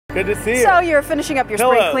Good to see you. So you're finishing up your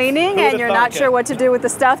spring cleaning and you're not sure what to do with the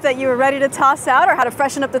stuff that you were ready to toss out or how to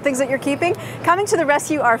freshen up the things that you're keeping. Coming to the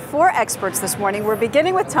rescue are 4 experts this morning. We're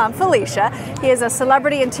beginning with Thom Filicia. He is a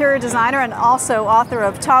celebrity interior designer and also author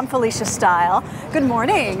of Thom Filicia Style. Good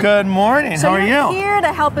morning. Good morning. How are you? So you're here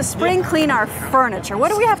to help us spring clean our furniture.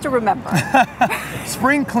 What do we have to remember?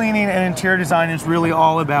 Spring cleaning and interior design is really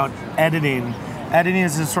all about editing. Editing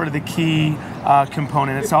is sort of the key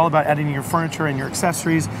component. It's all about editing your furniture and your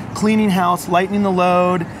accessories, cleaning house, lightening the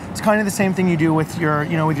load. It's kind of the same thing you do with your,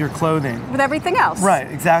 with your clothing. With everything else.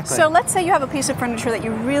 Right, exactly. So let's say you have a piece of furniture that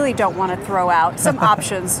you really don't want to throw out. Some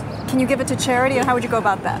options. Can you give it to charity, and how would you go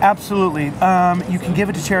about that? Absolutely. You can give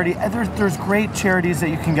it to charity. There's great charities that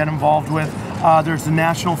you can get involved with. There's the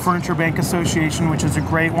National Furniture Bank Association, which is a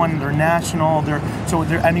great one. They're national.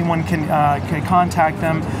 Anyone can contact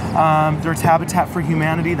them. There's Habitat for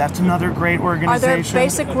Humanity. That's another great organization. Are there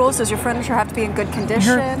basic rules? Does your furniture have to be in good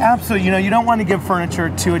condition? Absolutely. You don't want to give furniture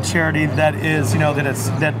to a charity that is,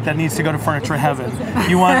 that needs to go to furniture heaven.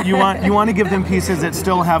 You want to give them pieces that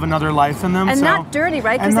still have another life in them. And not dirty,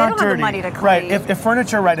 right? Because they don't have the money to clean. Right. If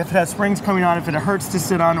furniture, if it has springs coming on, if it hurts to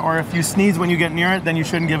sit on, or if you sneeze when you get near it, then you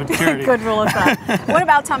shouldn't give it to charity. Good rule of thumb. What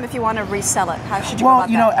about, Thom, if you want to resell it? How should you go about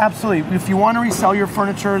that? Absolutely. If you want to resell your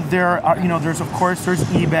furniture, there's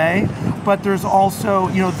eBay, but there's also,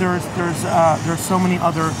 there's so many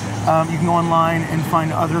other, you can go online and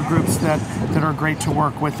find other groups that are great to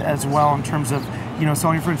work with as well in terms of,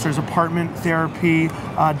 selling furniture. There's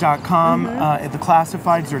apartmenttherapy.com, the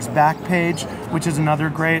classifieds, there's Backpage, which is another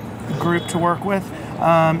great group to work with.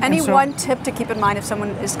 One tip to keep in mind if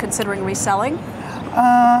someone is considering reselling?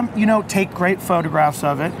 Take great photographs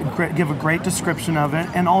of it, give a great description of it,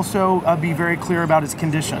 and also be very clear about its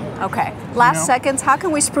condition. Okay. Last seconds, how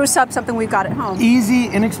can we spruce up something we've got at home? Easy,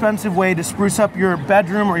 inexpensive way to spruce up your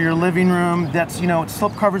bedroom or your living room. That's,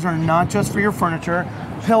 slip covers are not just for your furniture.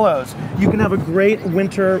 Pillows. You can have a great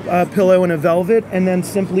winter pillow in a velvet and then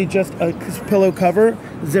simply just a pillow cover,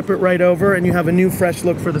 zip it right over, and you have a new fresh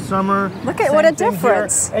look for the summer. Look at what a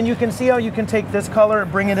difference. Here. And you can see how you can take this color,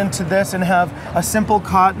 bring it into this, and have a simple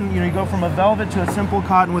cotton. You go from a velvet to a simple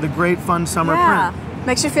cotton with a great fun summer print.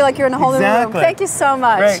 Makes you feel like you're in a whole new room. Thank you so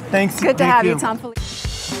much. Great, thanks. Good to have you, Thom Filicia.